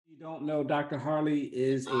don't know, Dr. Harley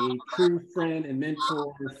is a true friend and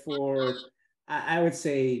mentor for, I would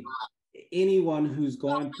say, anyone who's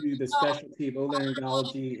gone through the specialty of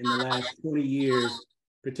otolaryngology in the last 20 years,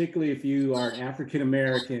 particularly if you are an African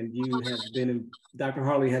American. Dr.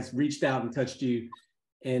 Harley has reached out and touched you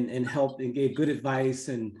and helped and gave good advice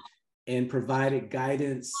and provided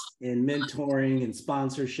guidance and mentoring and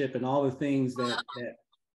sponsorship and all the things that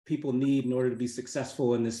people need in order to be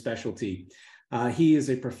successful in this specialty. He is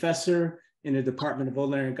a professor in the Department of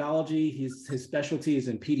Otolaryngology. His specialty is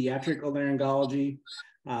in pediatric otolaryngology.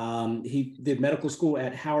 He did medical school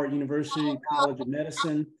at Howard University College of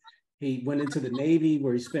Medicine. He went into the Navy,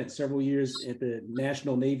 where he spent several years at the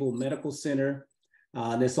National Naval Medical Center.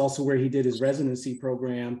 That's also where he did his residency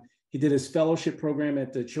program. He did his fellowship program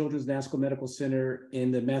at the Children's National Medical Center in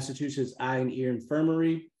the Massachusetts Eye and Ear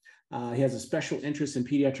Infirmary. He has a special interest in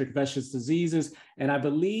pediatric infectious diseases. And I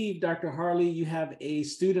believe, Dr. Harley, you have a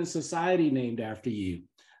student society named after you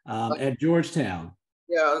at Georgetown.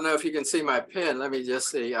 Yeah, I don't know if you can see my pen. Let me just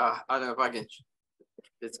see. I don't know if I can.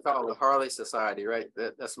 It's called the Harley Society, right?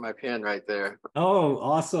 That's my pen right there. Oh,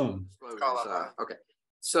 awesome. Okay.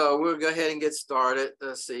 So we'll go ahead and get started.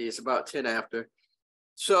 Let's see. It's about 10 after.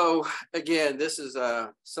 So again, this is,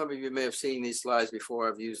 some of you may have seen these slides before.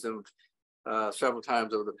 I've used them several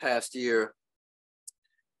times over the past year.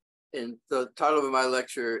 And the title of my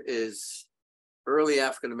lecture is Early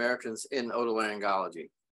African Americans in Otolaryngology.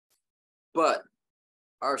 But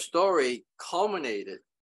our story culminated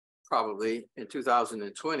probably in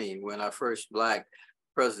 2020 when our first Black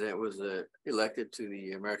president was elected to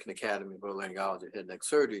the American Academy of Otolaryngology and Head and Neck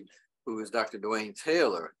Surgery, who is Dr. Dwayne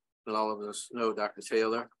Taylor. And all of us know Dr.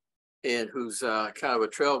 Taylor, and who's kind of a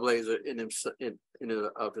trailblazer in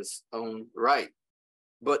of his own right.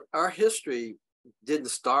 But our history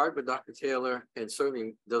didn't start with Dr. Taylor and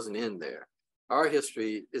certainly doesn't end there. Our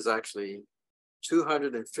history is actually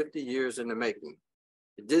 250 years in the making.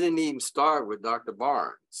 It didn't even start with Dr.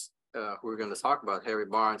 Barnes, who we're going to talk about, Harry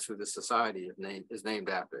Barnes, who the society is named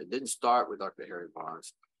after. It didn't start with Dr. Harry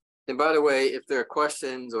Barnes. And by the way, if there are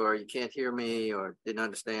questions or you can't hear me or didn't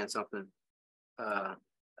understand something,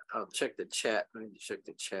 I'll check the chat. Let me check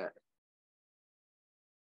the chat.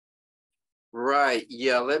 Right.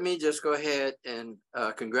 Yeah, let me just go ahead and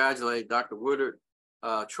congratulate Dr. Woodard,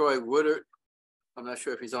 Troy Woodard. I'm not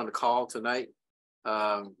sure if he's on the call tonight.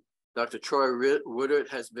 Dr. Troy Woodard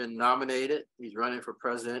has been nominated. He's running for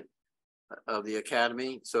president of the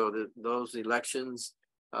Academy. So those elections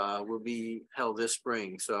will be held this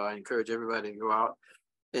spring. So I encourage everybody to go out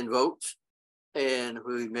and vote. And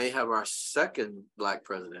we may have our second Black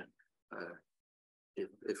president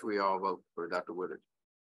if we all vote for Dr. Woodard.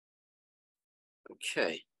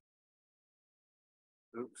 Okay.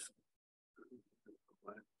 Oops.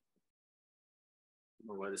 I don't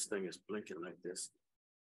know why this thing is blinking like this.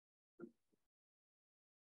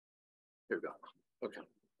 Here we go. Okay.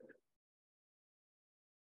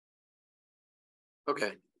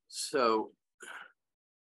 Okay, so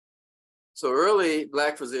early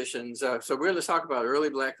Black physicians. So we're going to talk about early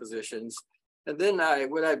Black physicians, and then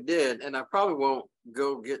what I did, and I probably won't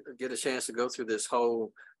go get a chance to go through this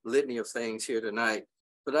whole litany of things here tonight,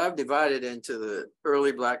 but I've divided into the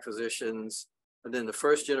early Black physicians, and then the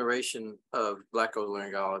first generation of Black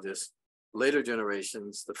otolaryngologists, later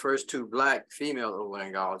generations, the first two Black female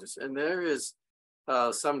otolaryngologists, and there is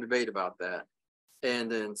some debate about that.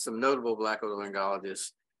 And then some notable Black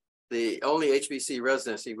otolaryngologists, the only HBC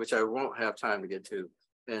residency, which I won't have time to get to,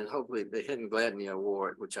 and hopefully the Hinton Gladney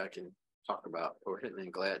Award, which I can talk about, or Hinton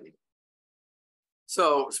and Gladney.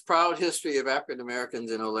 So it's proud history of African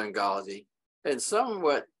Americans in otolaryngology, and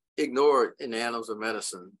somewhat ignored in the annals of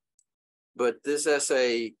medicine. But this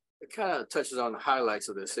essay kind of touches on the highlights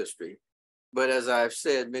of this history. But as I've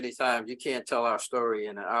said many times, you can't tell our story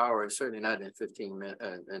in an hour, and certainly not in 15 minutes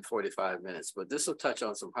and 45 minutes. But this will touch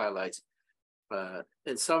on some highlights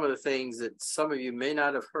and some of the things that some of you may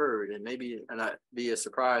not have heard, and maybe not be as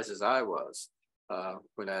surprised as I was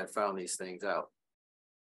when I found these things out.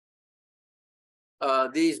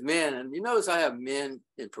 These men, and you notice I have men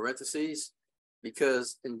in parentheses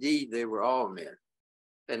because indeed they were all men.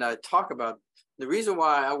 And I talk about the reason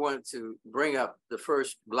why I wanted to bring up the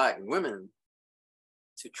first Black women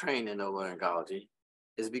to train in otolaryngology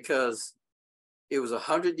is because it was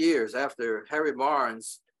 100 years after Harry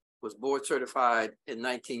Barnes was board certified in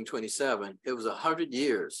 1927. It was 100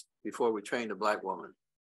 years before we trained a Black woman.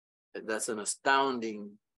 That's an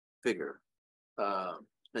astounding figure.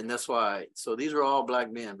 And that's why, so these were all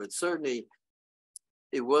Black men, but certainly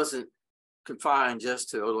it wasn't confined just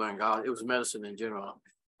to otolaryngology. It was medicine in general.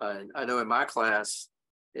 I know in my class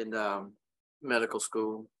in medical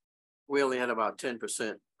school, we only had about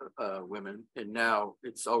 10% women, and now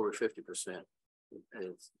it's over 50%.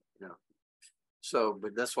 It's, you know, so,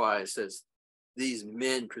 but that's why it says these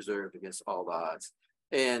men preserved against all odds.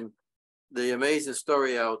 And the amazing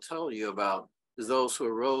story I'll tell you about is those who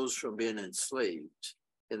arose from being enslaved.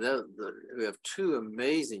 And we have two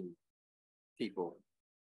amazing people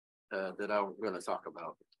that I'm going to talk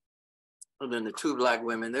about. And then the two Black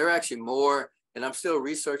women, there are actually more, and I'm still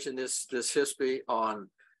researching this history on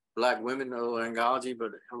Black women in otolaryngology,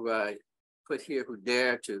 but who I put here who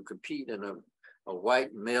dare to compete in a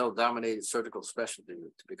white male-dominated surgical specialty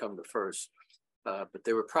to become the first. But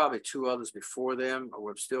there were probably two others before them.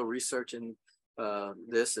 We're still researching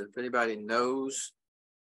this. If anybody knows,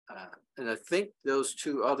 and I think those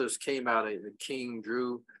two others came out of the King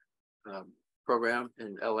Drew program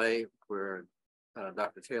in LA, where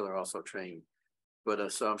Dr. Taylor also trained.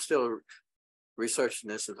 But so I'm still researching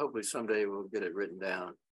this, and hopefully someday we'll get it written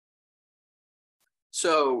down.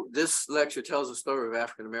 So this lecture tells the story of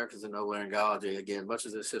African Americans in otolaryngology. Again, much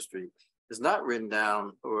of this history is not written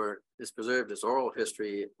down or is preserved as oral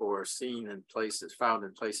history or seen in places, found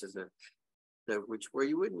in places where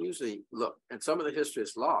you wouldn't usually look. And some of the history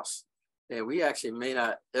is lost, and we actually may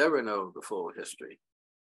not ever know the full history.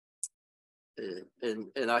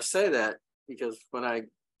 And I say that because when I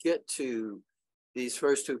get to these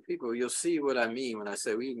first two people, you'll see what I mean when I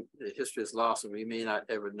say the history is lost and we may not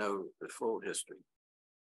ever know the full history.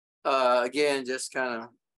 Again, just kind of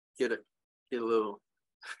get a little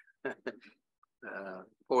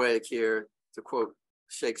poetic here, to quote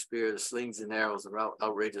Shakespeare, the slings and arrows of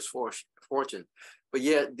outrageous fortune. But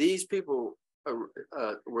yet these people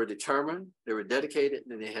were determined, they were dedicated,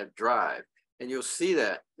 and they had drive. And you'll see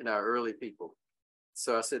that in our early people.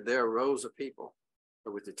 So I said there arose a people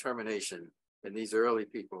with determination, and these early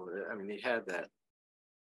people, I mean, they had that.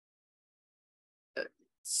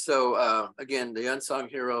 So again, the unsung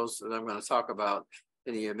heroes that I'm going to talk about,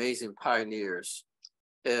 and the amazing pioneers,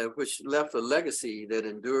 which left a legacy that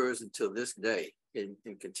endures until this day and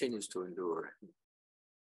continues to endure.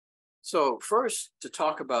 So first, to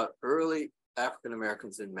talk about early African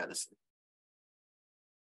Americans in medicine,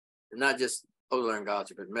 and not just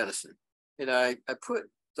otolaryngology, but medicine. And I put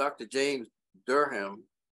Dr. James Durham,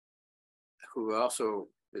 who also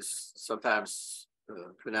is sometimes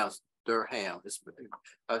pronounced Durham.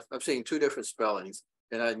 I've seen two different spellings,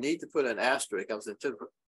 and I need to put an asterisk. I was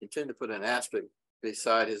intend to put an asterisk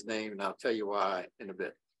beside his name, and I'll tell you why in a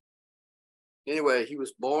bit. Anyway, he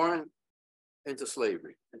was born into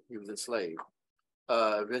slavery. He was enslaved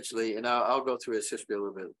eventually, and I'll go through his history a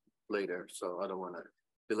little bit later, so I don't want to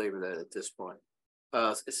belabor that at this point.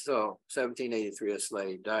 So 1783, a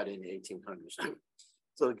slave, died in the 1800s.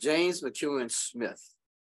 So James McEwen Smith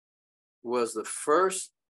was the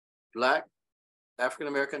first Black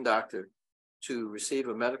African-American doctor to receive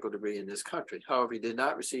a medical degree in this country. However, he did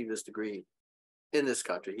not receive this degree in this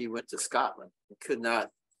country. He went to Scotland. He could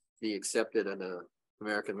not be accepted in the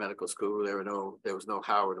American medical school. There was no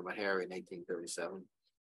Howard or Meharry in 1837.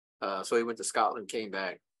 So he went to Scotland, came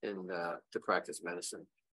back to practice medicine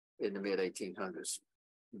in the mid 1800s.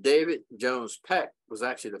 David Jones Peck was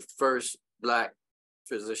actually the first Black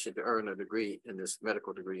physician to earn a degree in this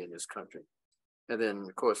medical degree in this country. And then,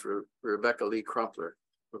 of course, Rebecca Lee Crumpler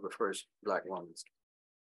was the first Black woman.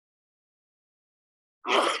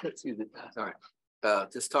 Excuse me. Sorry.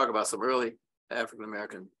 Just talk about some early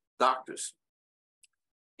African-American doctors.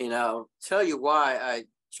 And I'll tell you why I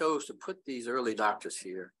chose to put these early doctors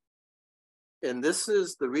here. And this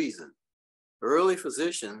is the reason. Early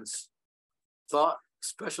physicians thought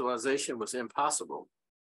specialization was impossible.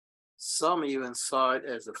 Some even saw it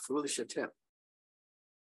as a foolish attempt.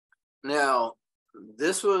 Now,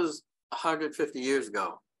 this was 150 years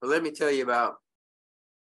ago, but let me tell you about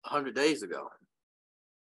 100 days ago.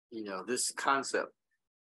 You know, this concept,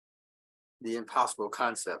 the impossible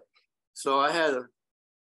concept. So I had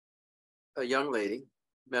a young lady,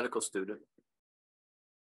 medical student,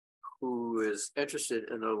 who is interested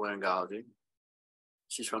in otolaryngology.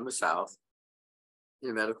 She's from the South,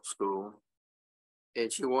 in medical school,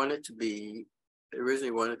 and she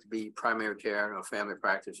originally wanted to be primary care or family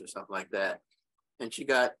practice or something like that.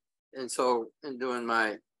 And so in doing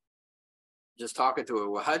just talking to her,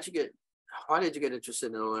 well, why did you get interested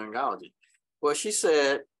in otolaryngology? Well, she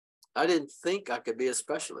said, I didn't think I could be a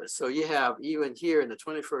specialist. So you have, even here in the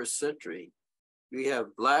 21st century, we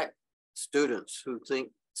have Black students who think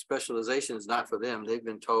specialization is not for them. They've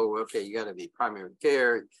been told, well, okay, you got to be primary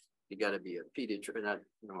care, you got to be a pediatrician, not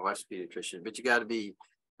my wife's a pediatrician, but you got to be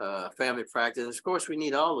family practice. Of course, we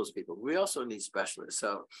need all those people. We also need specialists.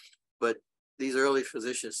 So, but these early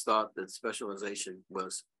physicians thought that specialization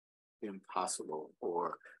was impossible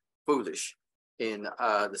or foolish. And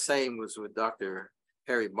the same was with Dr.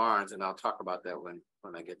 Harry Barnes, and I'll talk about that when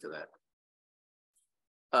I get to that.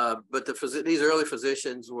 But these early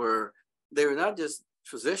physicians they were not just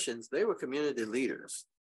physicians, they were community leaders.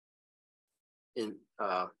 And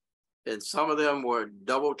some of them were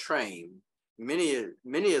double trained. Many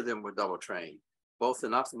of them were double trained, both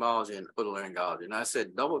in ophthalmology and otolaryngology. And I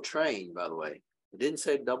said double trained, by the way. I didn't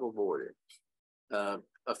say double boarded.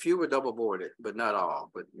 A few were double boarded, but not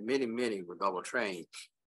all. But many were double trained.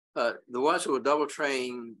 The ones who were double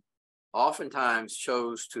trained oftentimes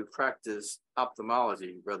chose to practice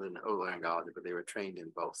ophthalmology rather than otolaryngology, but they were trained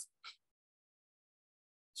in both.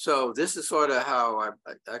 So this is sort of how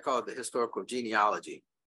I call it the historical genealogy.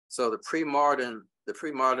 So the pre-modern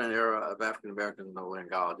era of African Americans in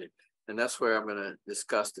otolaryngology, and that's where I'm going to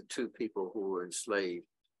discuss the two people who were enslaved,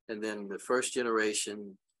 and then the first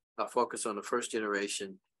generation. I'll focus on the first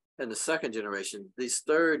generation and the second generation. These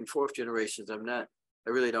third and fourth generations, I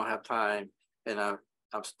really don't have time, and I'm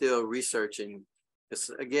still researching.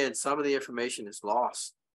 Again, some of the information is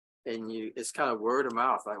lost, and it's kind of word of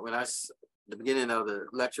mouth. Like the beginning of the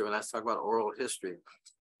lecture, when I talk about oral history,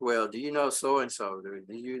 well, do you know so and so? Do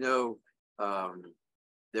you know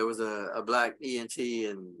there was a black ENT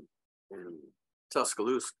in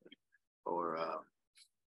Tuscaloosa or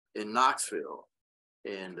in Knoxville,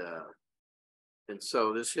 and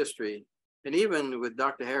so this history. And even with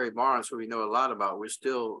Dr. Harry Barnes, who we know a lot about, we're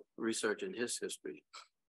still researching his history.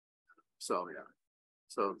 So yeah,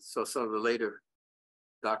 so some of the later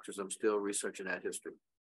doctors, I'm still researching that history.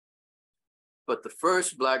 But the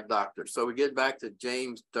first Black doctor, so we get back to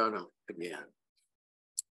James Durham again.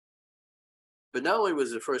 But not only was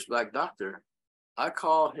he the first Black doctor,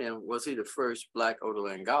 was he the first Black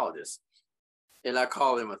otolaryngologist? And I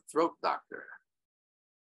call him a throat doctor,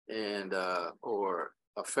 and or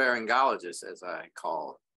a pharyngologist, as I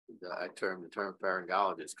term the term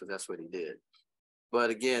pharyngologist, because that's what he did. But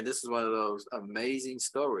again, this is one of those amazing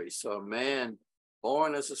stories. So a man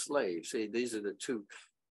born as a slave, see, these are the two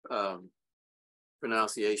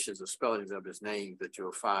pronunciations or spellings of his name that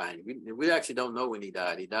you'll find. We actually don't know when he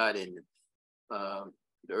died. He died in the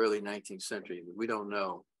early 19th century. We don't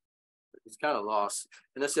know. It's kind of lost.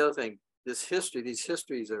 And that's the other thing. These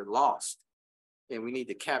histories are lost, and we need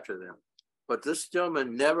to capture them. But this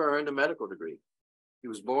gentleman never earned a medical degree. He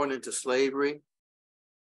was born into slavery.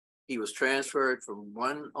 He was transferred from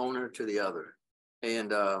one owner to the other.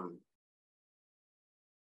 And I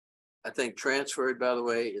think transferred, by the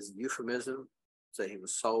way, is a euphemism. Say he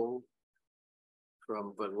was sold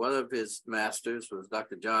but one of his masters was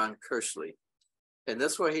Dr. John Kersley. And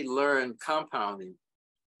that's where he learned compounding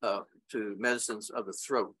to medicines of the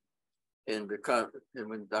throat. And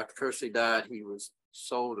when Dr. Kersley died, he was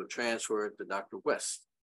sold or transferred to Dr. West.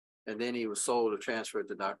 And then he was sold or transferred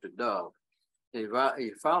to Dr. Dove. And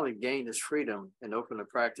he finally gained his freedom and opened a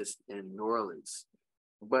practice in New Orleans.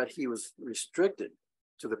 But he was restricted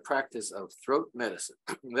to the practice of throat medicine.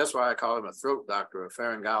 That's why I call him a throat doctor, a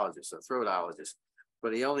pharyngologist, a throatologist.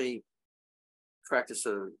 But he only practiced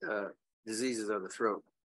diseases of the throat.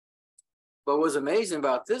 But what's amazing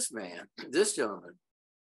about this man, this gentleman,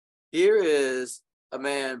 here is a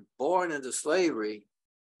man born into slavery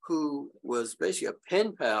who was basically a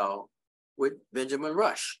pen pal with Benjamin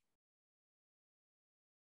Rush,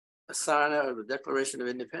 a signer of the Declaration of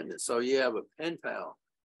Independence. So you have a pen pal.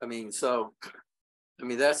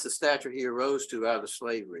 That's the stature he arose to out of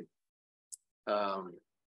slavery.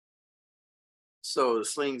 So the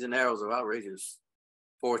slings and arrows of outrageous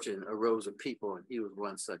fortune arose of people, and he was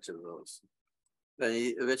one such of those. Then he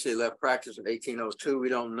eventually left practice in 1802. We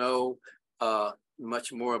don't know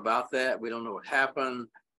much more about that. We don't know what happened.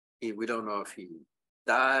 We don't know if he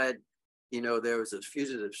died. There was a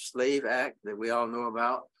Fugitive Slave Act that we all know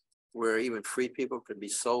about, where even free people could be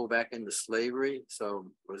sold back into slavery. So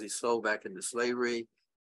was he sold back into slavery?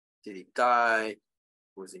 Did he die?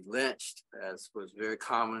 Was he lynched, as was very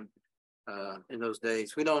common in those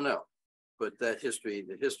days? We don't know. But the history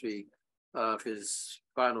of his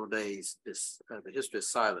final days the history is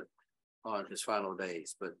silent on his final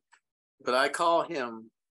days. But I call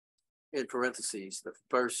him, in parentheses, the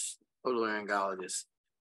first otolaryngologist,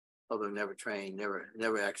 although never trained,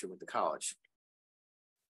 never actually went to college.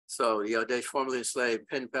 So they formerly enslaved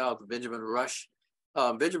pen pal to Benjamin Rush.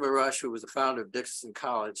 Benjamin Rush, who was the founder of Dixon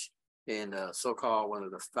College and so-called one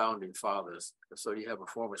of the founding fathers. So you have a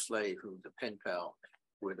former slave who's a pen pal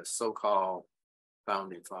with a so-called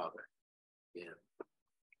founding father. Yeah.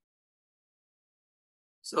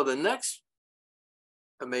 So the next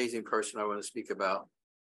amazing person I want to speak about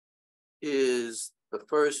is the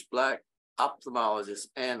first Black ophthalmologist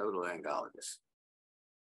and otolaryngologist.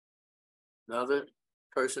 Another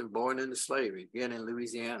person born into slavery, again in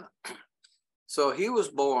Louisiana. So he was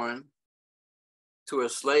born to a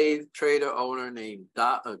slave trader owner named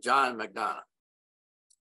John McDonough.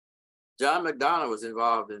 John McDonough was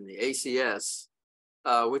involved in the ACS,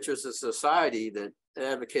 which was a society that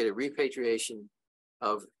advocated repatriation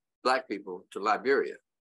of Black people to Liberia.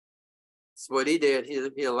 So what he did,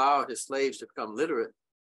 he allowed his slaves to become literate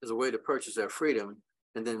as a way to purchase their freedom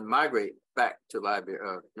and then migrate back to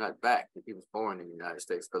Liberia, not back, he was born in the United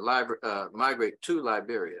States, but migrate to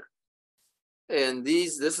Liberia. And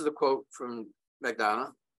this is a quote from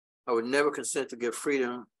McDonough: "I would never consent to give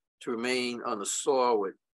freedom to remain on the soil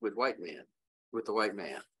with the white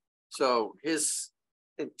man." So his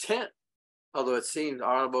intent, although it seemed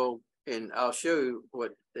honorable, and I'll show you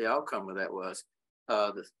what the outcome of that was,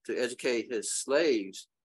 to educate his slaves,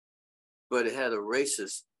 but it had a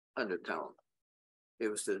racist undertone. It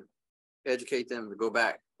was to educate them to go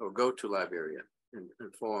back or go to Liberia and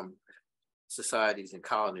form societies and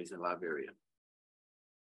colonies in Liberia.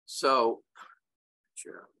 So,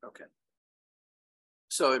 sure, okay.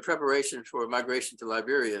 So in preparation for migration to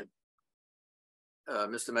Liberia,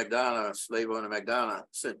 Mr. McDonough, slave owner McDonough,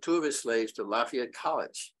 sent 2 of his slaves to Lafayette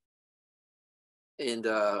College. In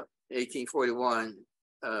 1841,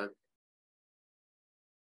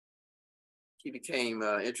 he became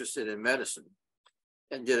interested in medicine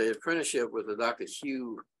and did an apprenticeship with a Dr.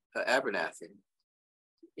 Hugh Abernathy.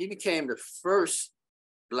 He became the first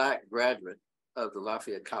Black graduate of the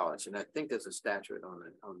Lafayette College, and I think there's a statue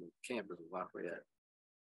on the campus of Lafayette.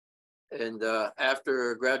 And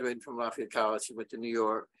after graduating from Lafayette College, he went to New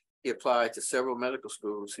York. He applied to several medical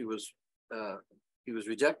schools. He was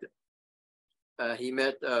rejected. He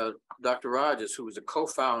met Dr. Rogers, who was a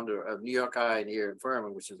co-founder of New York Eye and Ear and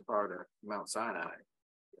Furman, which is a part of Mount Sinai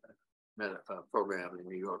program in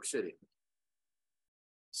New York City.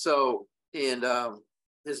 So, and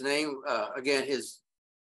his name, again, his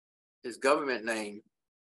government name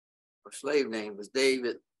or slave name was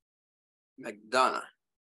David McDonough.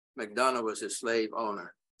 McDonough was his slave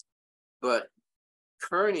owner. But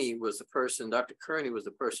Kearney was the person, Dr. Kearney was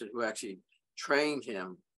the person who actually trained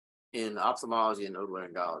him in ophthalmology and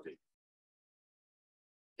otolaryngology.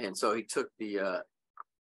 And so he took the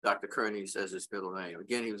Dr. Kearney's as his middle name.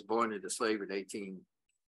 Again, he was born into slavery in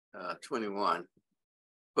 1821,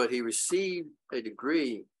 but he received a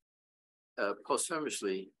degree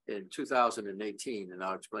posthumously in 2018, and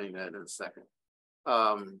I'll explain that in a second.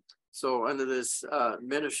 So under this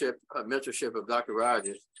mentorship of Dr.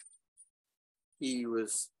 Rogers, he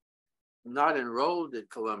was not enrolled at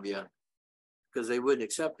Columbia because they wouldn't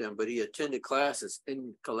accept him, but he attended classes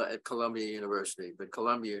at Columbia University, but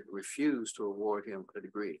Columbia refused to award him a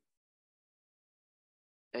degree.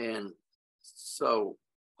 And so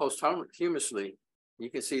posthumously, you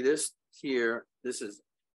can see this here, this is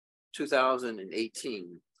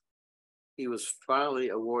 2018. He was finally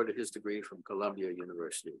awarded his degree from Columbia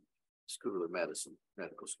University School of Medicine,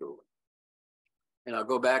 medical school. And I'll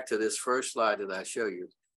go back to this first slide that I show you.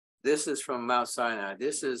 This is from Mount Sinai.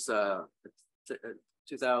 This is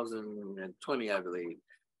 2020, I believe.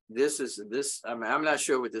 I'm not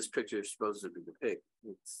sure what this picture is supposed to depict.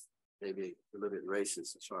 It's maybe a little bit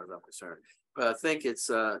racist as far as I'm concerned, but I think it's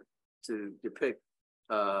to depict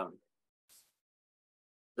Dr.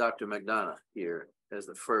 McDonough here as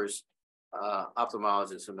the first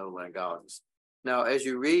ophthalmologist and otolaryngologist. Now, as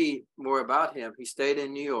you read more about him, he stayed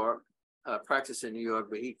in New York, practiced in New York,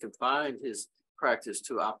 but he confined his practice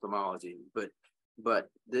to ophthalmology. But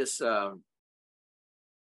this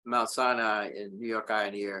Mount Sinai and New York Eye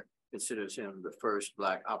and Ear considers him the first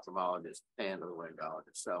Black ophthalmologist and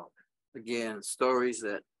otolaryngologist. So again, stories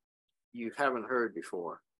that you haven't heard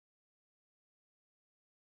before.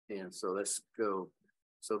 And so let's go.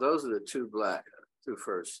 So those are the two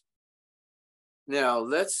first. Now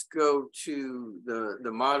let's go to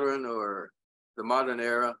the modern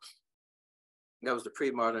era. That was the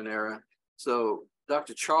pre-modern era. So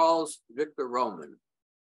Dr. Charles Victor Roman,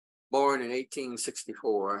 born in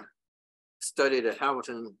 1864, studied at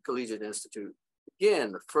Hamilton Collegiate Institute.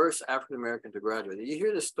 Again, the first African-American to graduate. You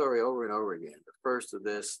hear this story over and over again. The first of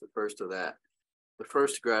this, the first of that, the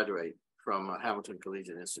first to graduate from Hamilton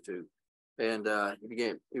Collegiate Institute. And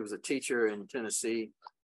he was a teacher in Tennessee.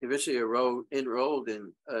 He eventually enrolled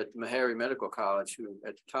in Meharry Medical College, who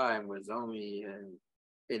at the time was only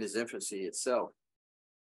in his infancy itself.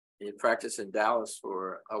 He practiced in Dallas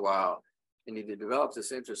for a while, and he developed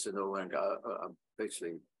this interest in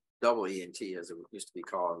basically double ENT, as it used to be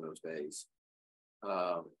called in those days.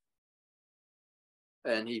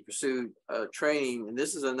 and he pursued training. And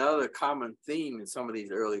this is another common theme in some of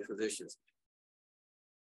these early physicians.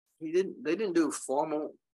 They didn't do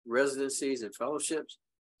formal residencies and fellowships.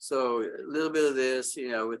 So a little bit of this,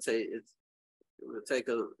 would take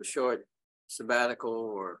a short sabbatical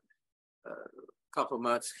or a couple of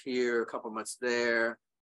months here, a couple of months there,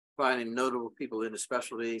 finding notable people in the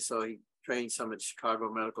specialty. So he trained some at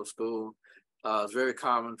Chicago Medical School. It's very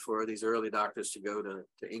common for these early doctors to go to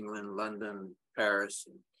England, London, Paris,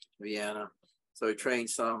 and Vienna. So he trained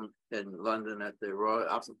some in London at the Royal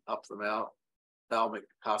Ophthalmic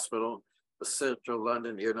Hospital, the Central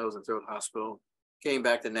London Ear, Nose, and Throat Hospital. Came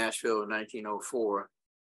back to Nashville in 1904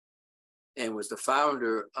 and was the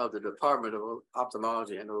founder of the Department of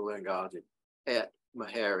Ophthalmology and Otolaryngology at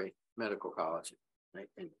Meharry Medical College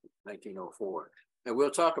in 1904. And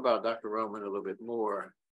we'll talk about Dr. Roman a little bit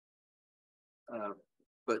more.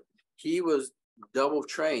 But he was double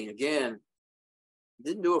trained. Again,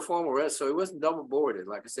 didn't do a formal rest, so he wasn't double boarded.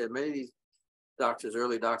 Like I said, many of these doctors,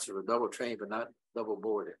 early doctors, were double trained, but not double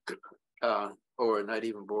boarded, or not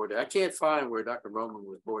even boarded. I can't find where Dr. Roman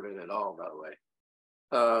was boarded at all, by the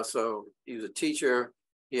way. So he was a teacher.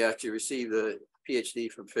 He actually received a PhD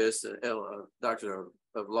from Fisk, a Doctor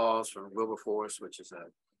of Laws from Wilberforce, which is a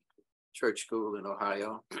church school in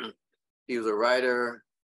Ohio. He was a writer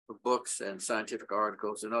of books and scientific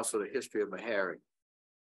articles, and also the history of Meharry.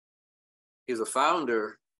 He was a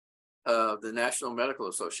founder of the National Medical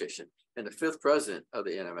Association and the 5th president of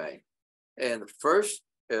the NMA, and the first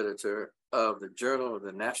editor of the Journal of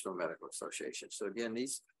the National Medical Association. So again,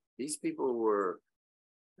 these people were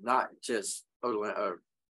not just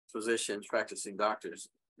physicians, practicing doctors.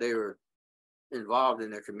 They were involved in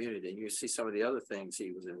their community. And you see some of the other things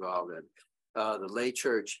he was involved in. The lay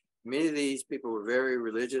church. Many of these people were very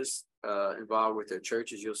religious, involved with their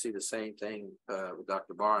churches. You'll see the same thing with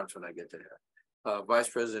Dr. Barnes when I get there. Vice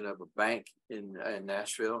president of a bank in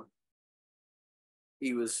Nashville.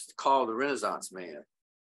 He was called the Renaissance man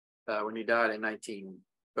when he died in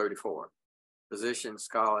 1934. Physician,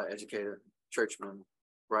 scholar, educator, churchman,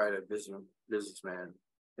 writer, businessman,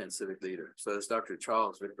 and civic leader. So it's Dr.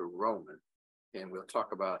 Charles Victor Roman, and we'll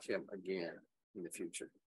talk about him again in the future.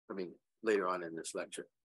 Later on in this lecture.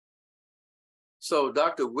 So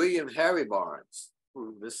Dr. William Harry Barnes,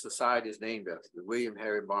 who this society is named after, the William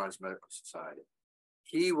Harry Barnes Medical Society.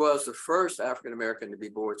 He was the first African-American to be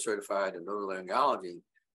board certified in otolaryngology,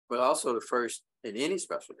 but also the first in any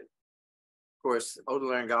specialty. Of course,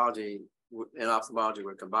 otolaryngology and ophthalmology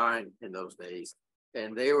were combined in those days,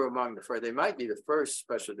 and they were among the first. They might be the first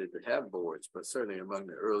specialty to have boards, but certainly among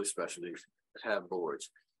the early specialties that have boards.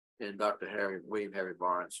 And Dr. William Harry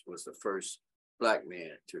Barnes was the first Black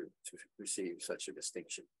man to receive such a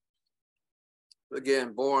distinction.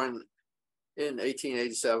 Again, born in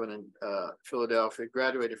 1887 in Philadelphia,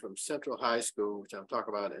 graduated from Central High School, which I'll talk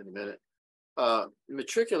about in a minute,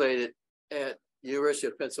 matriculated at University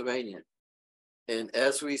of Pennsylvania. And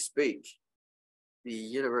as we speak, the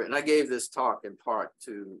university, and I gave this talk in part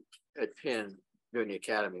at Penn during the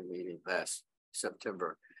Academy meeting last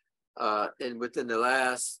September. And within the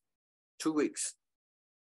last 2 weeks,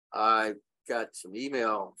 I got some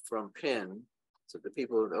email from Penn. So the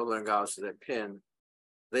people at otolaryngologists at Penn,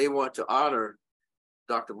 they want to honor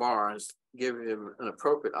Dr. Barnes, give him an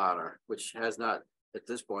appropriate honor, which has not, at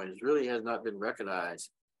this point, really has not been recognized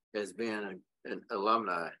as being an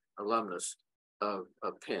alumnus of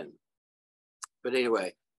Penn. But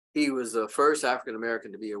anyway, he was the first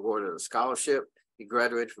African-American to be awarded a scholarship. He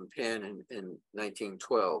graduated from Penn in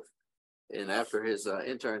 1912. And after his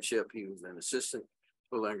internship, he was an assistant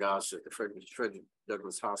otolaryngologist at the Frederick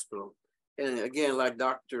Douglass Hospital. And again, like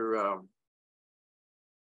Dr.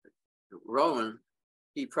 Roman,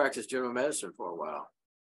 he practiced general medicine for a while.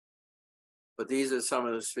 But these are some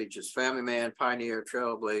of his features: family man, pioneer,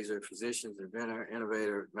 trailblazer, physician, inventor,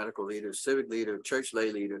 innovator, medical leader, civic leader, church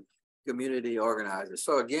lay leader, community organizer.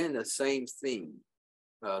 So again, the same theme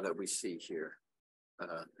that we see here.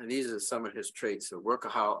 And these are some of his traits: a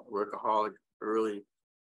workaholic, early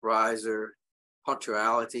riser,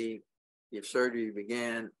 punctuality. If surgery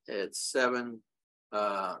began at 7,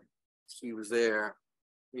 he was there.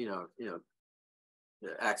 The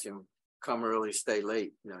axiom, come early, stay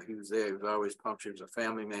late. He was there. He was always punctual. He was a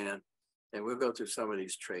family man. And we'll go through some of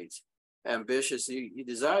these traits. Ambitious. He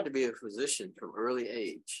desired to be a physician from early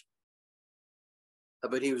age.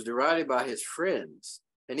 But he was derided by his friends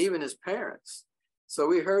and even his parents. So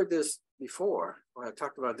we heard this before. Well, I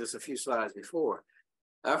talked about this a few slides before.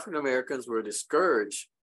 African Americans were discouraged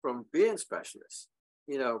from being specialists.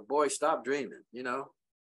 Boy, stop dreaming,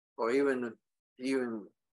 or even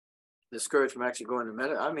discouraged from actually going to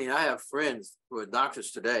medicine. I mean, I have friends who are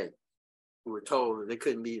doctors today who were told that they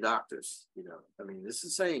couldn't be doctors. You know, I mean, this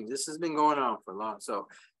has been going on for long. So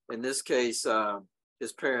in this case,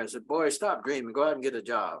 his parents said, "Boy, stop dreaming. Go out and get a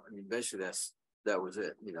job." I mean, basically that was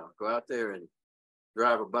it. You know, go out there and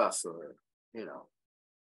drive a bus, or you know,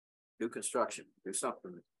 do construction, do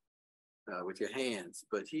something with your hands.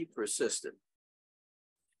 But he persisted.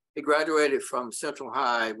 He graduated from Central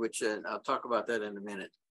High, which I'll talk about that in a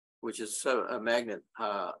minute, which is a magnet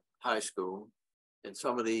high school. And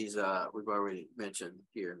some of these we've already mentioned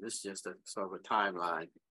here. This is just a sort of a timeline.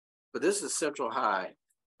 But this is Central High,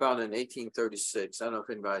 founded in 1836. I don't know if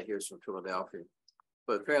anybody here is from Philadelphia,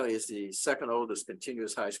 but apparently it's the second oldest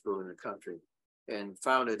continuous high school in the country, and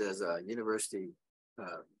founded as a university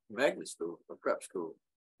magnet school, a prep school.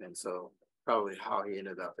 And so probably how he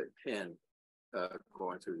ended up at Penn,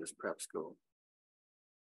 going through this prep school.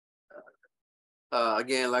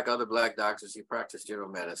 Again, like other Black doctors, he practiced general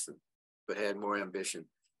medicine, but had more ambition.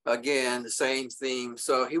 Again, the same theme.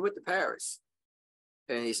 So he went to Paris,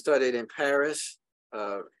 and he studied in Paris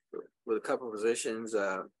with a couple of positions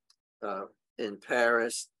in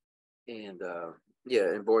Paris, and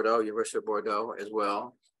in Bordeaux, University of Bordeaux as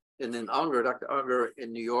well. And then Dr. Unger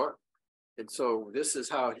in New York. And so this is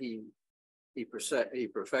how he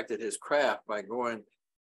perfected his craft by going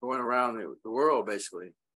around the world,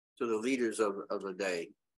 basically, to the leaders of the day.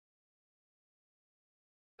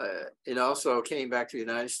 It also came back to the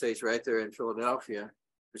United States right there in Philadelphia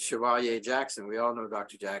with Chevalier Jackson. We all know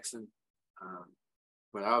Dr. Jackson.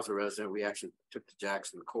 When I was a resident, we actually took the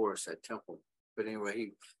Jackson course at Temple. But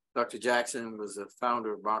anyway, Dr. Jackson was the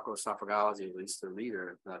founder of bronchoesophagology, at least the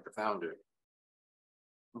leader, not the founder.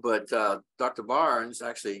 But Dr. Barnes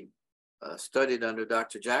actually studied under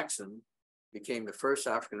Dr. Jackson, became the first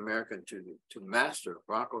African-American to master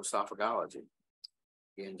bronchoesophagology.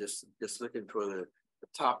 Again, just looking for the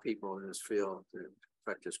top people in this field to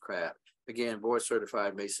perfect his craft. Again, board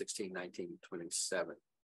certified May 16, 1927.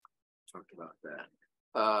 Talked about that.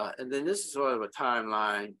 And then this is sort of a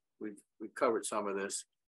timeline. We've covered some of this.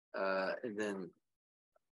 And then,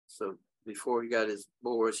 so before he got his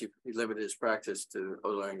boards, he limited his practice to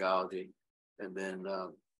otolaryngology. And then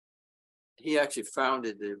he actually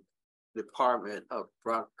founded the Department of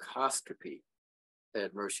Bronchoscopy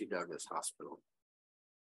at Mercy Douglas Hospital.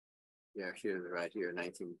 Yeah, right here,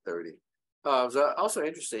 1930. It was also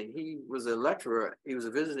interesting. He was a lecturer. He was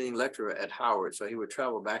a visiting lecturer at Howard, so he would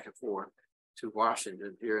travel back and forth to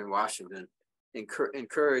Washington, here in Washington,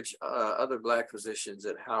 encourage other Black physicians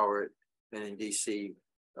at Howard and in DC.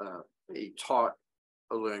 He taught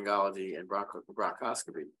otolaryngology and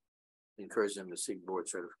bronchoscopy, encouraged them to seek board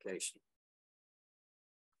certification.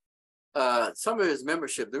 Some of his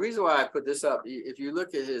membership. The reason why I put this up, if you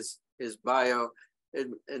look at his bio,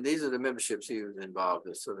 and these are the memberships he was involved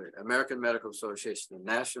in. So the American Medical Association, the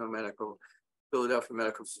National Medical, Philadelphia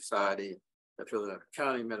Medical Society, the Philadelphia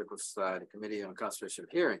County Medical Society, Committee on Constitutional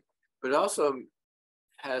Hearing. But it also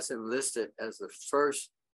has him listed as the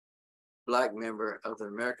first Black member of the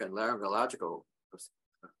American Laryngological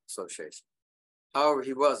Association. However,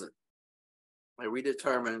 he wasn't. And we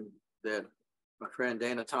determined that my friend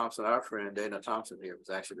Dana Thompson, our friend Dana Thompson here, was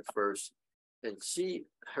actually the first. And she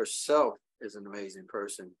herself is an amazing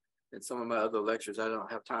person. And some of my other lectures, I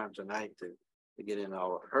don't have time tonight to get in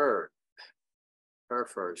all of her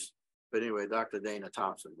first. But anyway, Dr. Dana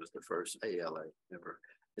Thompson was the first ALA member.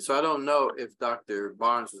 And so I don't know if Dr.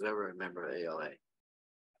 Barnes was ever a member of ALA.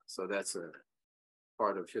 So that's a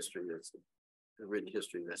part of history that's a written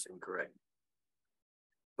history that's incorrect.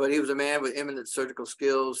 But he was a man with eminent surgical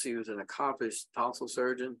skills. He was an accomplished tonsil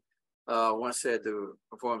surgeon. Once said to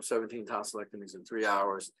perform 17 tonsillectomies in 3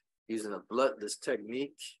 hours using a bloodless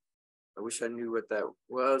technique. I wish I knew what that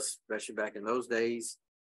was, especially back in those days.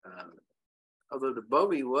 Although the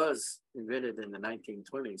Bovie was invented in the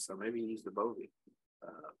 1920s, so maybe he used the Bovie.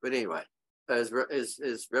 But anyway,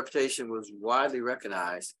 his reputation was widely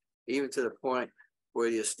recognized, even to the point where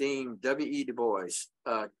the esteemed W.E. Du Bois,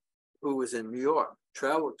 who was in New York,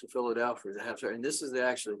 traveled to Philadelphia to have her. And this is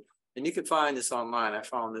and you can find this online. I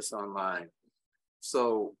found this online.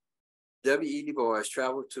 So W.E. Du Bois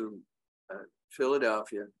traveled to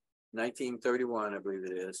Philadelphia, 1931, I believe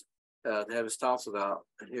it is, to have his tonsils out.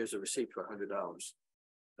 And here's a receipt for $100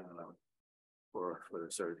 for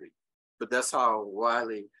the surgery. But that's how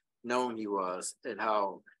widely known he was, and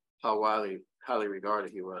how highly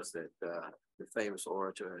regarded he was, that the famous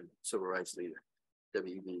orator and civil rights leader,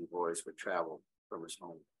 W.E. Du Bois, would travel from his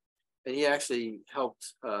home. And he actually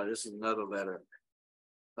helped, this is another letter,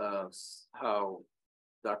 how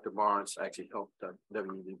Dr. Barnes actually helped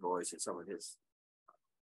W.E. Du Bois in some of his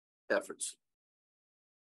efforts.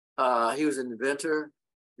 He was an inventor,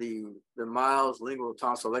 the mild lingual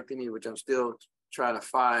tonsillectomy, which I'm still trying to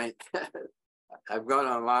find. I've gone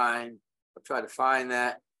online, I've tried to find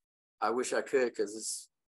that. I wish I could, because it's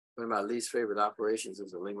one of my least favorite operations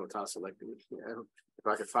is a lingual tonsillectomy. You know, if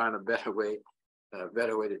I could find a better way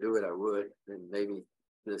to do it, I would. And maybe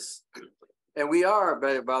this. And we are,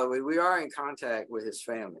 by the way, we are in contact with his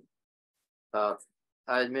family. I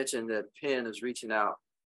had mentioned that Penn is reaching out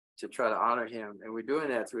to try to honor him, and we're doing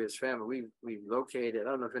that through his family. We've located, I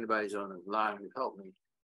don't know if anybody's on the line who helped me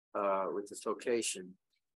with this location.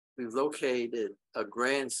 We've located a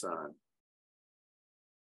grandson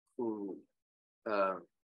who, and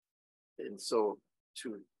so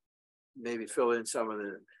to maybe fill in some of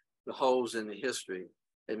the holes in the history,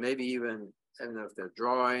 and maybe even, I don't know if they're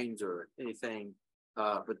drawings or anything,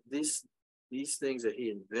 but these things that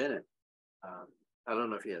he invented, I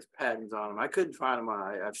don't know if he has patents on them. I couldn't find them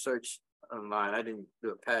I've searched online. I didn't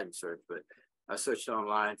do a patent search, but I searched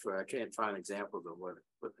online I can't find examples of what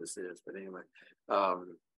this is. But anyway,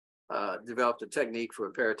 developed a technique for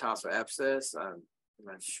a peritonsil abscess. I'm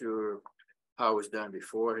not sure how it was done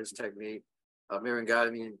before his technique.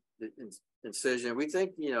 Myringotomy incision. We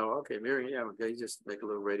think, okay, okay, you just make a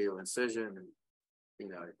little radial incision and, you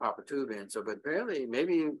pop a tube in. So, but apparently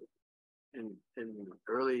maybe in the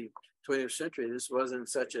early 20th century, this wasn't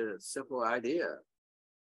such a simple idea.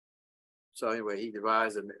 So anyway, he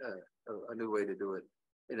devised a new way to do it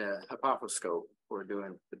in a hypothoscope for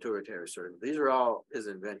doing pituitary surgery. These are all his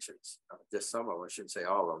inventions, just some of them, I shouldn't say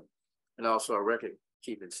all of them. And also a record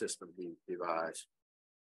keeping system he devised.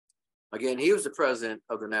 Again, he was the president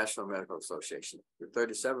of the National Medical Association, the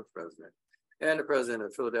 37th president, and the president of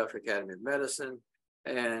the Philadelphia Academy of Medicine,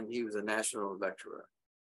 and he was a national lecturer.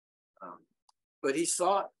 But he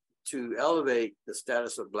sought to elevate the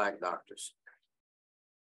status of Black doctors.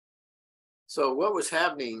 So what was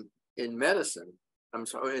happening in medicine,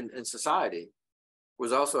 in society,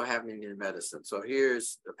 was also happening in medicine. So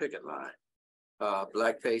here's a picket line,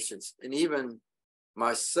 Black patients, and even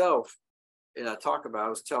myself, and I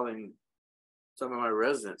was telling some of my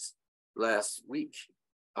residents last week,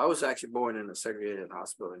 I was actually born in a segregated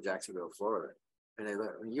hospital in Jacksonville, Florida. And they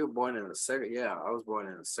let, when you were born in a segregated, yeah, I was born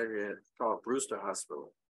in a segregated, called Brewster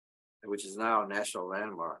Hospital, which is now a national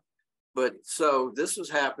landmark. But so this was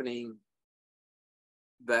happening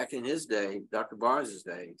back in his day, Dr. Barnes's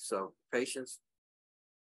day. So patients,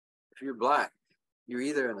 if you're Black, you're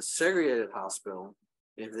either in a segregated hospital.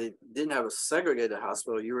 If they didn't have a segregated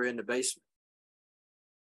hospital, you were in the basement.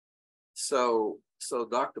 So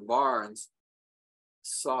Dr. Barnes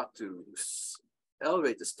sought to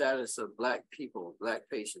elevate the status of Black people, Black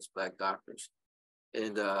patients, Black doctors.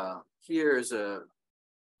 And here's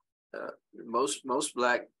most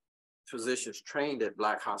Black physicians trained at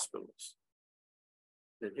Black hospitals.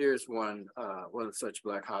 And here's one such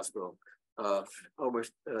Black hospital, Homer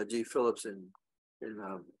G. Phillips in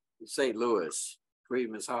St. Louis,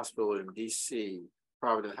 Freedman's Hospital in DC,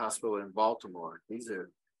 Providence Hospital in Baltimore. These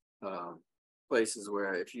are places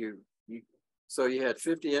where if you had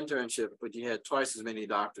 50 internships, but you had twice as many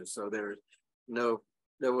doctors. So there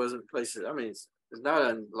wasn't places. I mean, it's not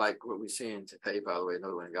unlike what we see in today, by the way, in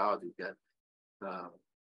otolaryngology. You got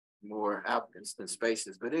more applicants than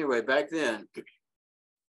spaces. But anyway, back then,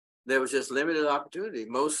 there was just limited opportunity.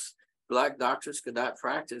 Most Black doctors could not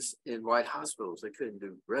practice in white hospitals. They couldn't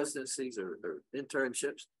do residencies or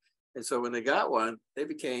internships. And so when they got one, they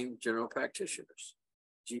became general practitioners.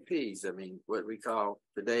 GPs, I mean, what we call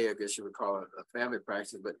today, I guess you would call it a family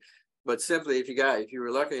practice, but simply if you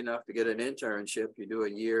were lucky enough to get an internship, you do a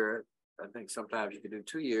year, I think sometimes you could do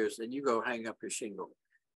 2 years, then you go hang up your shingle.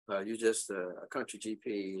 You're just a country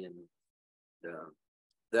GP, and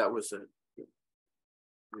that was the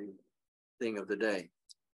thing of the day.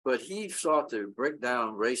 But he sought to break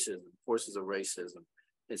down racism, forces of racism.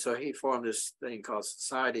 And so he formed this thing called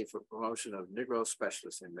Society for Promotion of Negro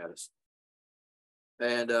Specialists in Medicine.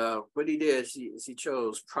 And what he did is he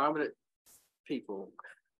chose prominent people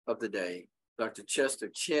of the day. Dr. Chester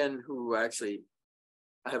Chin, who actually,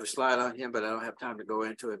 I have a slide on him, but I don't have time to go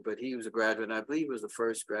into it, but he was a graduate, and I believe he was the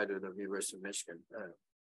first graduate of the University of Michigan,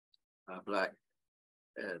 Black.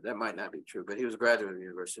 That might not be true, but he was a graduate of the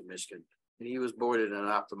University of Michigan. And he was boarded in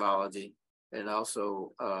ophthalmology and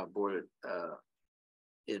also boarded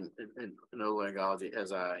in otolaryngology,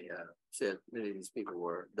 as I said, many of these people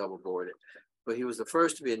were double boarded. But he was the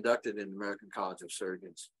first to be inducted in the American College of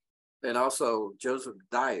Surgeons. And also Joseph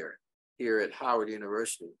Dyer here at Howard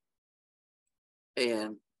University.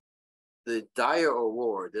 And the Dyer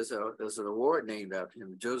Award, there's an award named after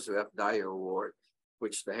him, Joseph F. Dyer Award,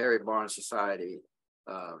 which the Harry Barnes Society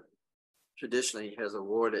traditionally has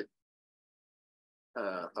awarded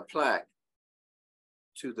a plaque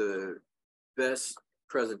to the best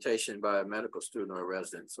presentation by a medical student or a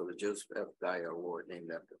resident. So the Joseph F. Dyer Award named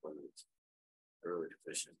after one of these early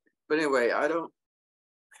physicians. But anyway, I don't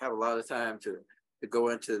have a lot of time to go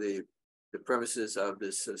into the premises of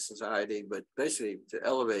this society, but basically to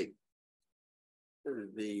elevate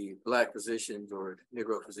the Black physicians or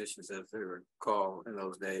Negro physicians as they were called in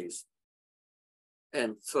those days.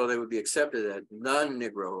 And so they would be accepted at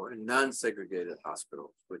non-Negro and non-segregated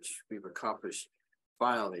hospitals, which we've accomplished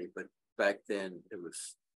finally, but back then it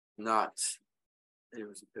was not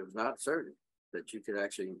certain that you could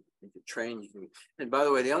actually train. And by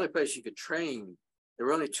the way, the only place you could train, there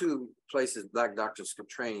were only two places Black doctors could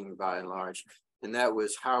train by and large, and that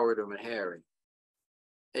was Howard or Meharry.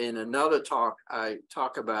 In another talk, I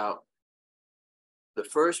talk about the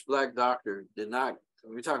first Black doctor did not,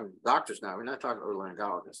 we're talking doctors now, we're not talking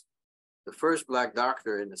otolaryngologists. The first Black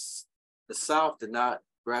doctor in the South did not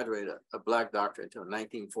graduate a Black doctor until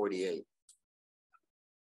 1948,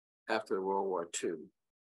 after World War II.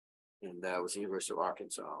 And that was the University of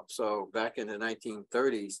Arkansas. So back in the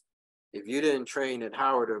 1930s, if you didn't train at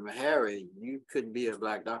Howard or Meharry, you couldn't be a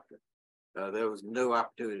Black doctor. There was no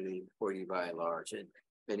opportunity for you by and large. And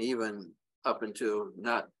even up until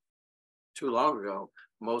not too long ago,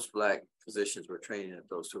 most Black physicians were training at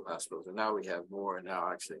those two hospitals. And now we have more, and now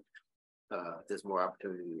actually there's more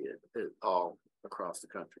opportunity all across the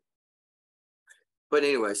country. But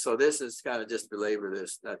anyway, so this is kind of just belabor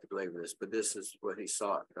this, not to belabor this, but this is what he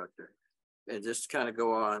sought, Doctor. And just to kind of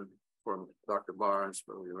go on from Dr. Barnes,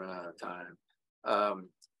 but we run out of time.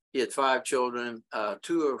 He had 5 children,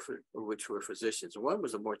 2 of which were physicians. One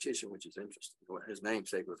was a mortician, which is interesting. His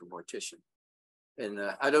namesake was a mortician. And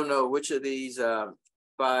I don't know which of these 5,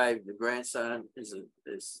 the grandson is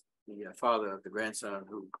the father of the grandson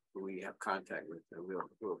who we have contact with.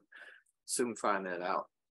 We'll soon find that out.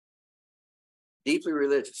 Deeply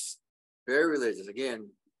religious, very religious. Again,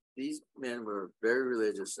 these men were very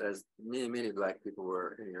religious, as many Black people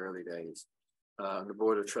were in the early days, the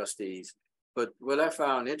Board of Trustees. But what I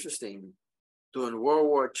found interesting, during World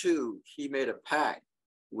War II, he made a pact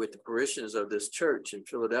with the parishioners of this church in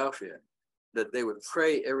Philadelphia that they would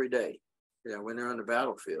pray every day, when they're on the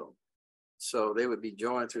battlefield. So they would be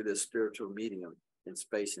joined through this spiritual medium in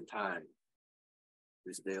space and time,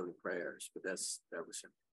 these daily prayers. But that was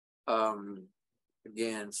him.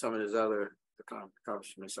 Again, some of his other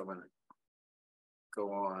accomplishments, I'm going to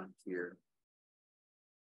go on here.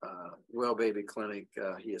 Well Baby Clinic,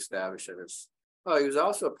 he established at us. Oh, he was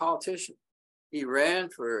also a politician. He ran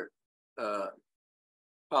for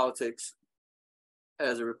politics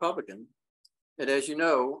as a Republican. And as you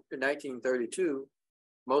know, in 1932,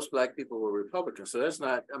 most Black people were Republicans. So that's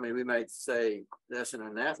not, I mean, we might say that's an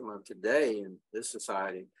anathema today in this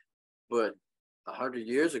society, but 100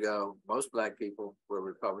 years ago, most Black people were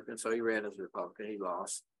Republicans. So he ran as a Republican, he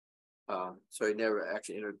lost. So he never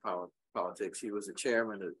actually entered politics. He was the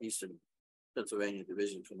chairman of Eastern Pennsylvania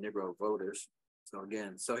Division for Negro Voters. So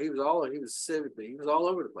again, so he was all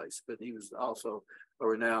over the place, but he was also a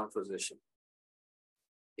renowned physician.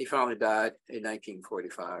 He finally died in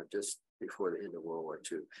 1945, just before the end of World War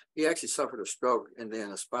II. He actually suffered a stroke and then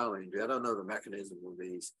a spinal injury. I don't know the mechanism of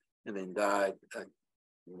these, and then died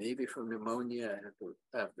maybe from pneumonia.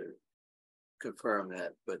 I have to confirm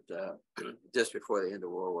that, but just before the end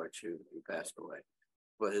of World War II, he passed away.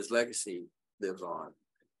 But his legacy lives on.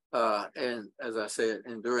 And as I said,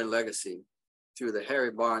 enduring legacy through the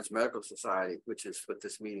Harry Barnes Medical Society, which is what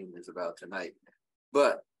this meeting is about tonight.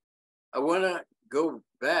 But I want to go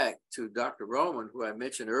back to Dr. Roman, who I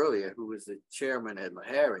mentioned earlier, who was the chairman at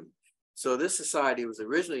Meharry. So this society was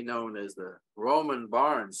originally known as the Roman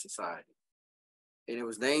Barnes Society. And it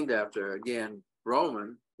was named after, again,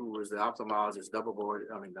 Roman, who was the ophthalmologist,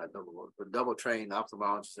 double trained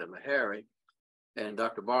ophthalmologist at Meharry. And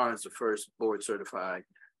Dr. Barnes, the first board certified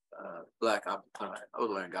Black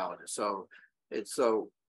otolaryngologist.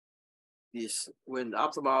 When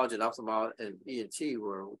ophthalmology and ENT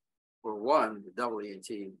were one, the double ENT,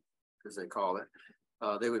 as they call it,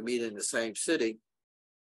 they would meet in the same city.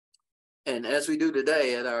 And as we do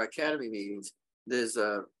today at our academy meetings, there's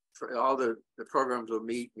all the programs will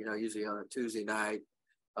meet, usually on a Tuesday night.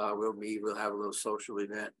 We'll meet, we'll have a little social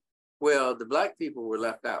event. Well, the Black people were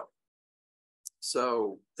left out.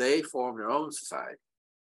 So they formed their own society,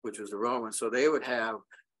 which was the Romans. So they would have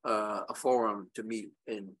a forum to meet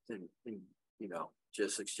and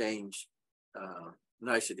just exchange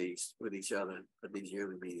niceties with each other at these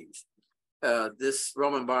yearly meetings. This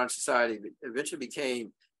Roman Barnes Society eventually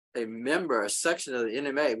became a section of the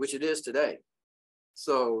NMA, which it is today.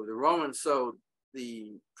 So the Roman, so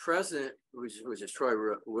the president, which is Troy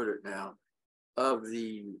Woodard now, of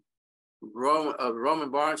the Roman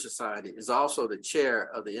Barnes Society is also the chair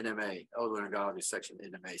of the NMA, Otolaryngology section of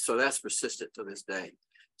NMA. So that's persistent to this day.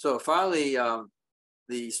 So finally,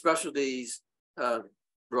 the specialties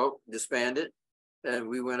disbanded, and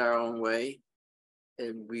we went our own way.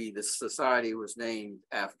 And the society was named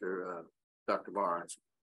after Dr. Barnes,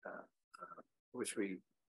 which we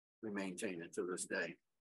maintain until this day.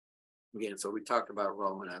 Again, so we talked about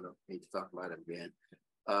Roman. I don't need to talk about it again.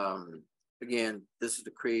 Again, this is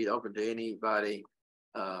the creed open to anybody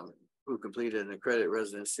who completed an accredited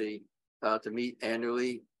residency to meet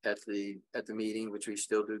annually at the meeting, which we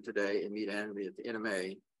still do today, and meet annually at the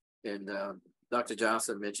NMA. And Dr.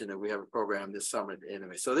 Johnson mentioned that we have a program this summer at the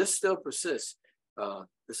NMA. So this still persists.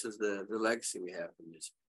 This is the legacy we have from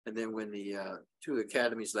this. And then when the two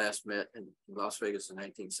academies last met in Las Vegas in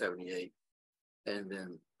 1978, and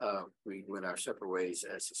then we went our separate ways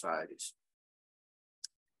as societies.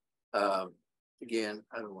 Again,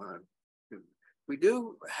 I don't want to. We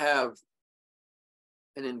do have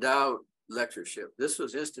an endowed lectureship. This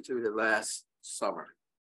was instituted last summer.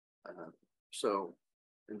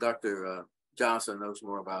 And Dr. Johnson knows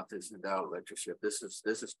more about this endowed lectureship. This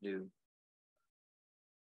is new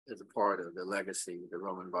as a part of the legacy, the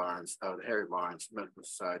Roman Barnes, the Harry Barnes Medical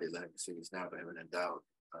Society legacy is now to have an endowed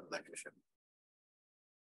lectureship.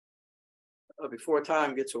 Before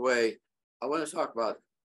time gets away, I want to talk about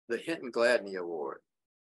the Hinton Gladney Award.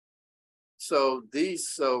 So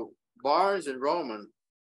Barnes and Roman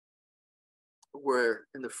were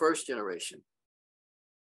in the first generation.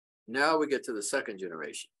 Now we get to the second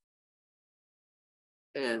generation.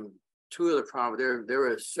 And two of the prominent, there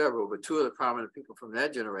were several, but two of the prominent people from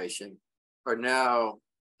that generation are now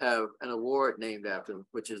have an award named after them,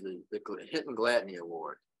 which is the Hinton Gladney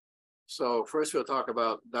Award. So first we'll talk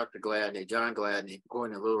about Dr. Gladney, John Gladney,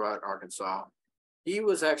 going to Little Rock, Arkansas. He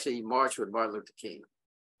was actually marched with Martin Luther King.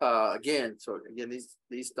 Again,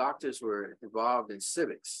 these doctors were involved in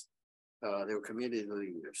civics. They were community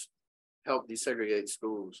leaders, helped desegregate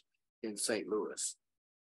schools in St. Louis.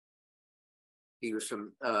 He was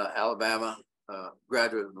from Alabama,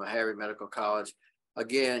 graduate of Meharry Medical College.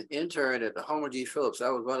 Again, interned at the Homer G. Phillips.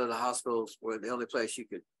 That was one of the hospitals where the only place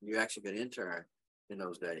you actually could intern in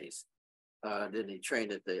those days. Then he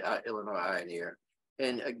trained at the Illinois Eye and Ear.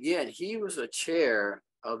 And again, he was a chair,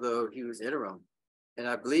 although he was interim. And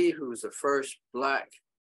I believe he was the first Black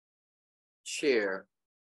chair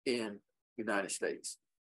in the United States,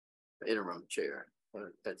 the interim chair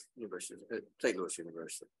at St. Louis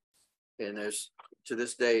University. And to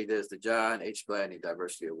this day, there's the John H. Gladney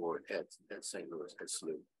Diversity Award at St. Louis, at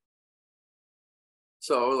SLU.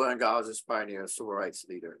 So otolaryngologist, pioneer, civil rights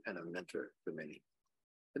leader, and a mentor for many.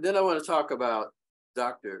 And then I want to talk about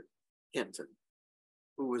Dr. Hinton,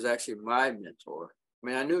 who was actually my mentor. I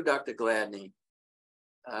mean, I knew Dr. Gladney.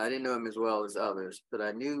 I didn't know him as well as others, but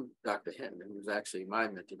I knew Dr. Hinton, who was actually my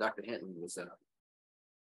mentor. Dr. Hinton was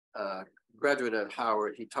a graduate at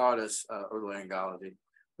Howard. He taught us otolaryngology.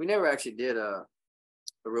 We never actually did a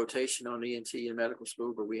rotation on ENT in medical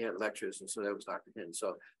school, but we had lectures, and so that was Dr. Hinton.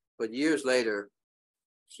 So, but years later,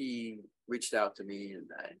 he reached out to me, and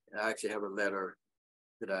I actually have a letter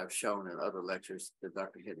that I've shown in other lectures to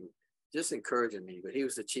Dr. Hinton, just encouraging me. But he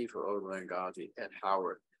was the chief of otolaryngology at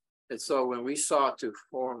Howard. And so when we sought to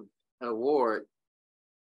form an award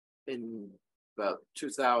in about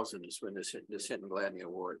 2000 is when this Hinton Gladney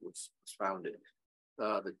Award was founded.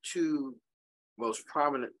 The two most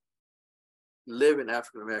prominent living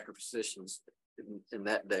African-American physicians in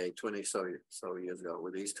that day, 20 so years ago,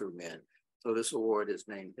 were these two men. So this award is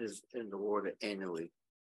awarded annually.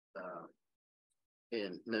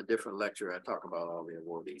 In a different lecture, I talk about all the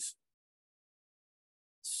awardees.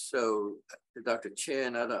 So Dr.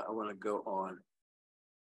 Chen, I want to go on.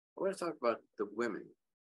 I want to talk about the women.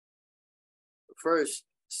 First,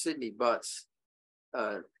 Sydney Butts.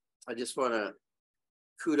 I just want to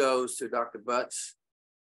kudos to Dr. Butts,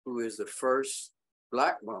 who is the first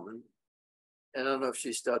Black woman. And I don't know if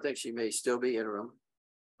she's still, I think she may still be interim,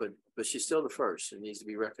 but she's still the first and needs to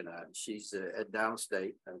be recognized. She's at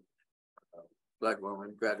downstate, a Black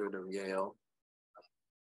woman, graduate of Yale,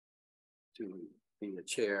 to be the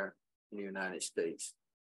chair in the United States.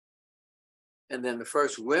 And then the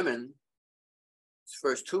first two women,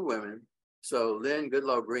 so Lynn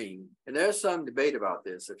Goodlow Green, and there's some debate about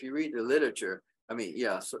this. If you read the literature, I mean,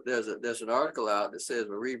 yeah, so there's an article out that says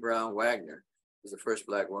Marie Brown Wagner is the first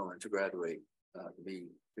Black woman to graduate to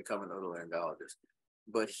become an otolaryngologist.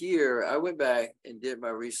 But here, I went back and did my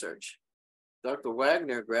research. Dr.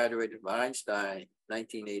 Wagner graduated from Einstein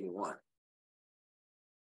 1981.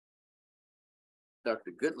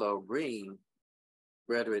 Dr. Goodlow Green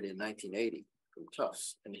graduated in 1980 from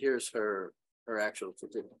Tufts. And here's her actual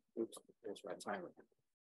certificate. Oops, there's my timer.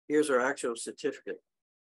 Here's her actual certificate.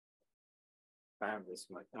 My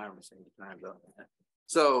timer saying the time's up.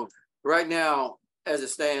 So right now, as it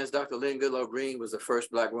stands, Dr. Lynn Goodlow Green was the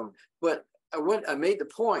first Black woman. But I made the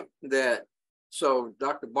point that, so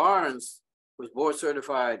Dr. Barnes was board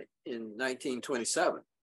certified in 1927.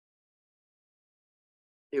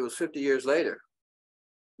 It was 50 years later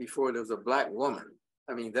before there was a Black woman.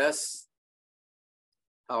 I mean, that's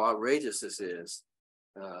how outrageous this is.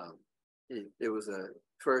 It was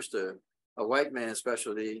first a white man's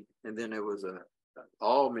specialty, and then it was a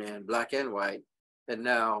all men, Black and white, and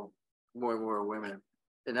now more and more women.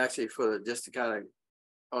 And actually, just to kind of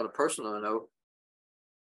on a personal note,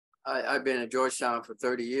 I've been at Georgetown for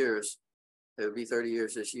 30 years. It'll be 30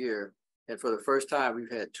 years this year. And for the first time,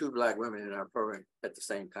 we've had 2 Black women in our program at the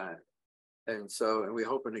same time. And we're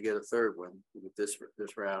hoping to get a third one with this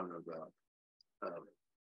round of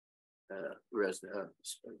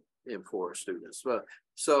M4 students. But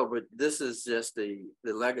this is just the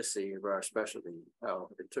legacy of our specialty, how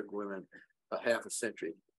it took women a half a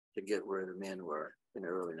century to get where the men were in the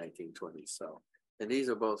early 1920s. So, and these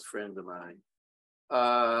are both friends of mine.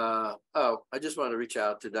 I just want to reach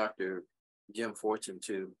out to Dr. Jim Fortune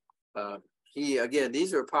too. Again,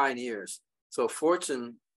 these are pioneers. So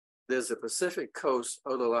Fortune, there's the Pacific Coast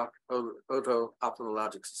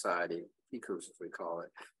Otolaryngologic Society, PCOS as we call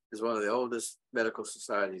it, is one of the oldest medical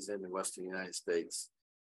societies in the Western United States.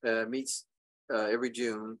 Meets every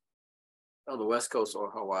June on the West Coast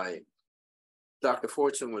or Hawaii. Dr.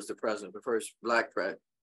 Fortune was the president, the first Black president.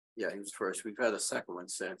 Yeah, he was first. We've had a second one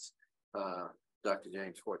since, Dr.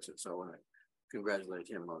 James Fortune. So I want to congratulate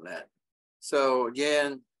him on that. So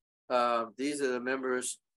again, these are the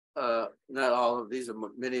members, not all of these are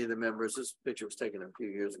many of the members. This picture was taken a few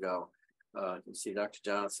years ago. You can see Dr.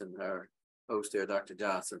 Johnson, our host there, Dr.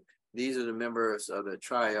 Johnson. These are the members of the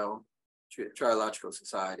Triological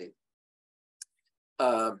Society.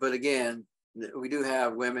 But again, we do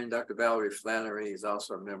have women. Dr. Valerie Flannery is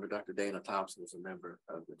also a member. Dr. Dana Thompson is a member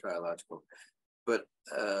of the Triological. But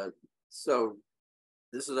so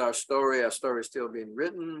this is our story. Our story is still being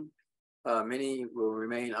written. Many will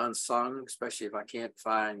remain unsung, especially if I can't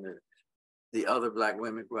find the other Black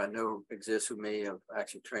women who I know exist who may have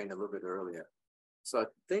actually trained a little bit earlier. So I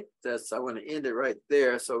think I want to end it right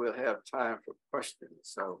there so we'll have time for questions.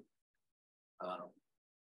 So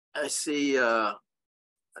I see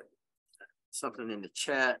something in the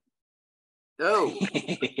chat. Oh,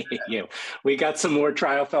 yeah, we got some more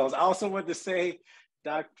trial fellows. I also wanted to say,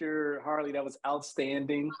 Dr. Harley, that was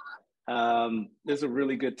outstanding. This is a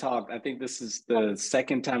really good talk. I think this is the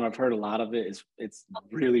second time I've heard a lot of it. It's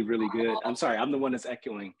really, really good. I'm sorry, I'm the one that's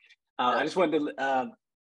echoing. I just wanted to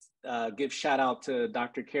give shout out to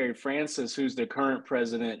Dr. Carrie Francis, who's the current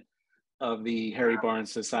president of the Harry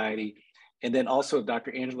Barnes Society. And then also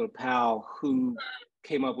Dr. Angela Powell, who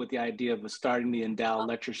came up with the idea of starting the endowed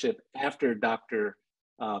lectureship after Dr.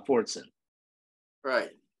 Fortson. Right.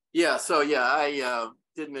 Yeah. So yeah, I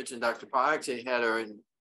did mention Dr. Powell. I actually had her in,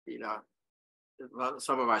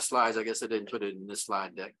 some of my slides. I guess I didn't put it in this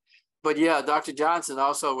slide deck. But yeah, Dr. Johnson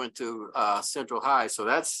also went to Central High. So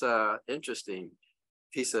that's interesting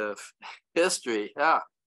piece of history. Yeah.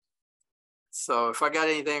 So if I got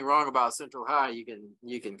anything wrong about Central High,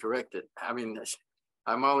 you can correct it. I mean,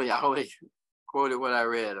 I only quoted what I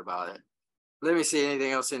read about it. Let me see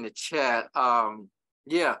anything else in the chat.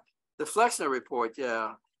 Yeah, the Flexner report.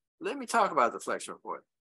 Yeah, let me talk about the Flexner report.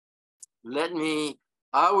 I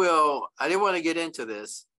didn't want to get into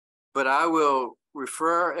this, but I will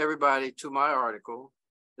refer everybody to my article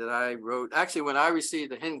that I wrote. Actually, when I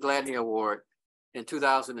received the Hen Gladney Award in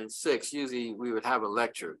 2006, usually we would have a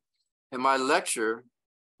lecture. And my lecture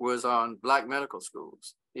was on Black medical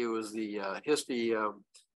schools. It was the history of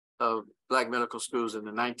Black medical schools in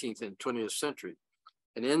the 19th and 20th century.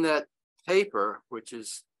 And in that paper, which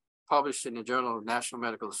is published in the Journal of National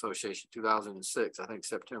Medical Association, 2006, I think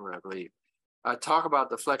September, I believe, I talk about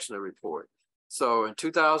the Flexner report. So in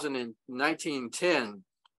 1910,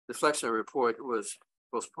 the Flexner report was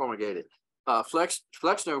promulgated.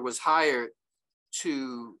 Flexner was hired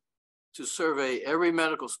to survey every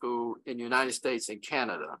medical school in the United States and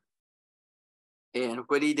Canada. And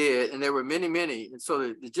what he did, and there were many, and so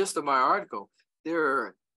the gist of my article,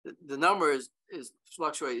 the number is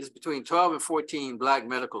fluctuates, is between 12 and 14 Black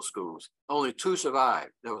medical schools. Only 2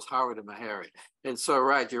 survived. That was Howard and Meharry. And so,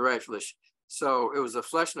 right, you're right, Felicia. So it was a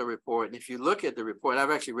Flexner report. And if you look at the report,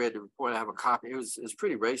 I've actually read the report, I have a copy. It's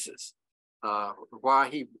pretty racist.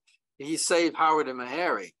 Why he saved Howard and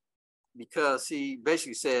Meharry. because he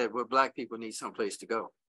basically said, well, Black people need someplace to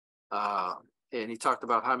go. And he talked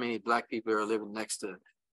about how many Black people are living next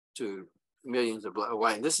to millions of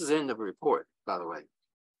white. And this is in the report, by the way.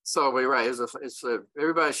 So we're right.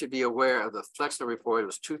 Everybody should be aware of the Flexner report. It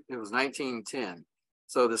was 1910.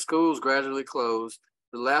 So the schools gradually closed.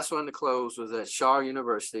 The last one to close was at Shaw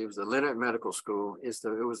University. It was the Leonard Medical School. It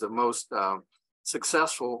was the most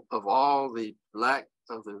successful of all the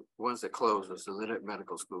ones that closed. Was the Leonard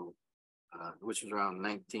Medical School, which was around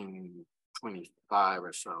 1925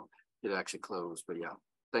 or so. It actually closed. But yeah,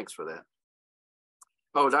 thanks for that.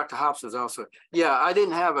 Oh, Dr. Hobson's also. Yeah, I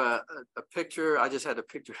didn't have a picture. I just had a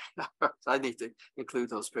picture. I need to include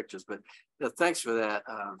those pictures. But thanks for that.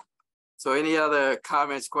 So any other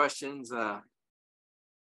comments, questions? I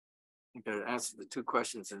think I answered the 2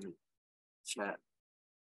 questions in the chat.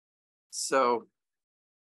 So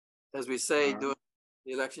as we say, during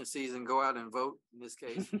the election season, go out and vote in this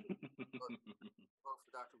case. Vote for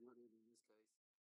Dr. Woody.